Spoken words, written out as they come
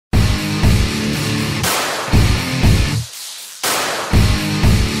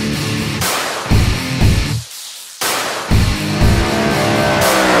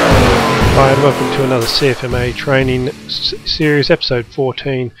and welcome to another CFMA training series, episode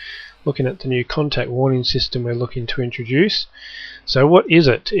 14, looking at the new contact warning system we're looking to introduce. So what is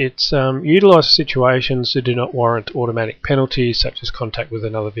it? It's utilises situations that do not warrant automatic penalties, such as contact with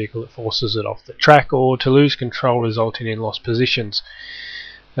another vehicle that forces it off the track or to lose control resulting in lost positions.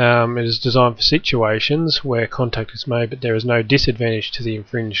 It is designed for situations where contact is made but there is no disadvantage to the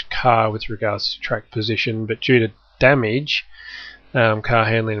infringed car with regards to track position, but due to damage, car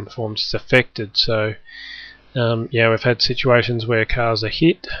handling and performance is affected. So we've had situations where cars are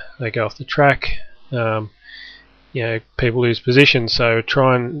hit, they go off the track, people lose position, so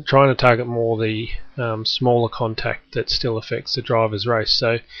trying to target more the smaller contact that still affects the driver's race.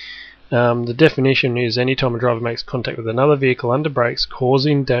 So the definition is any time a driver makes contact with another vehicle under brakes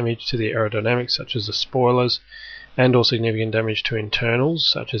causing damage to the aerodynamics such as the spoilers, and or significant damage to internals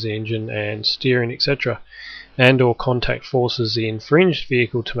such as the engine and steering, etc., and or contact forces the infringed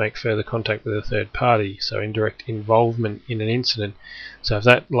vehicle to make further contact with a third party, so indirect involvement in an incident. So if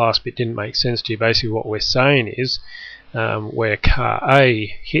that last bit didn't make sense to you, basically what we're saying is where car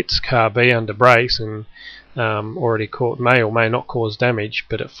A hits car B under brakes and may or may not cause damage,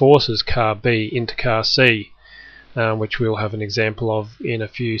 but it forces car B into car C, which we'll have an example of in a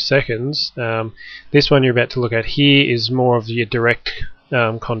few seconds. This one you're about to look at here is more of your direct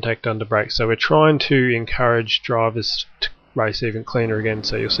contact under brakes. So we're trying to encourage drivers to race even cleaner again.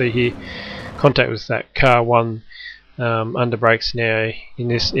 So you'll see here contact with that car 1 under brakes. Now in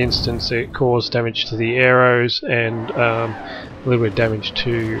this instance it caused damage to the aeros and a little bit of damage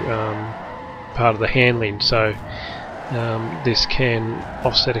to part of the handling. So this can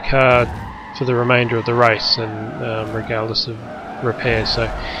offset a car for the remainder of the race, and regardless of repairs. So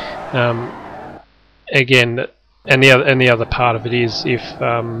again, and the other part of it is if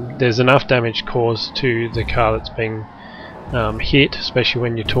there's enough damage caused to the car that's being hit, especially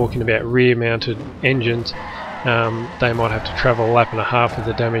when you're talking about rear-mounted engines, they might have to travel a lap and a half with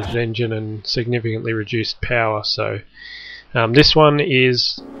the damaged engine and significantly reduced power. So this one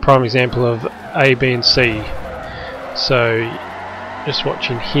is a prime example of A, B and C. So just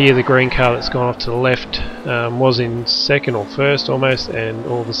watching here, the green car that's gone off to the left was in second or first almost, and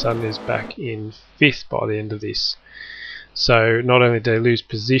all of a sudden is back in fifth by the end of this. So not only did they lose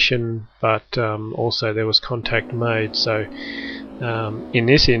position, but also there was contact made. So in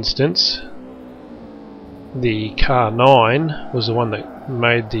this instance, the car 9 was the one that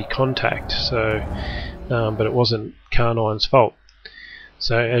made the contact, so but it wasn't car 9's fault.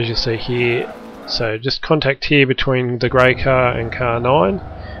 So as you see here, so just contact here between the grey car and car 9,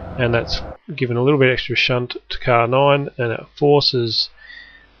 and that's given a little bit extra shunt to car 9, and it forces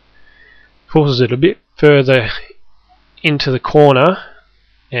it a bit further into the corner,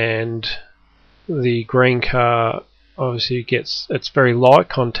 and the green car obviously it's very light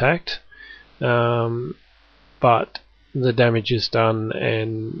contact, but the damage is done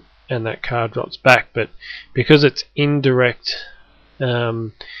and that car drops back. But because it's indirect,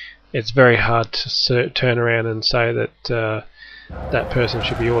 it's very hard to turn around and say that that person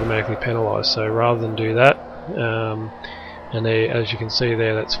should be automatically penalised. So rather than do that, and there, as you can see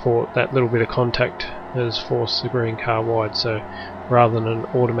there, that little bit of contact has forced the green car wide. So rather than an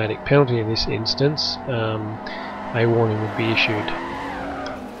automatic penalty in this instance, a warning would be issued.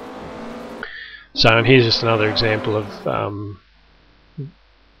 So, and here's just another example of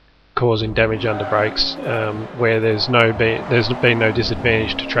causing damage under brakes, where there's been no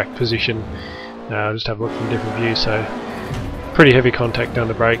disadvantage to track position. Just have a look from different views. So pretty heavy contact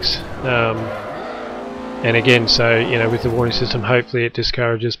under brakes, and again, so with the warning system, hopefully it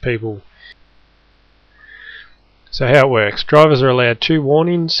discourages people. So how it works: drivers are allowed 2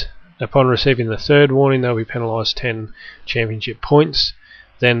 warnings. Upon receiving the third warning, they'll be penalised 10 championship points.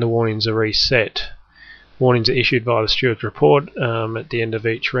 Then the warnings are reset. Warnings are issued by the stewards report at the end of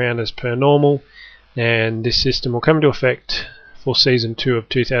each round as per normal, and this system will come into effect for season 2 of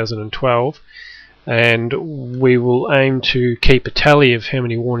 2012, and we will aim to keep a tally of how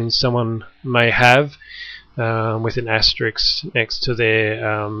many warnings someone may have, with an asterisk next to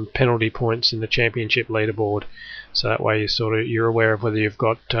their penalty points in the championship leaderboard. So that way you're aware of whether you've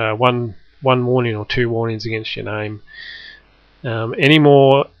got one warning or 2 warnings against your name. Any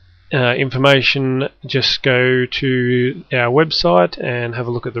more information, just go to our website and have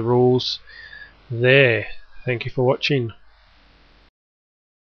a look at the rules there. Thank you for watching.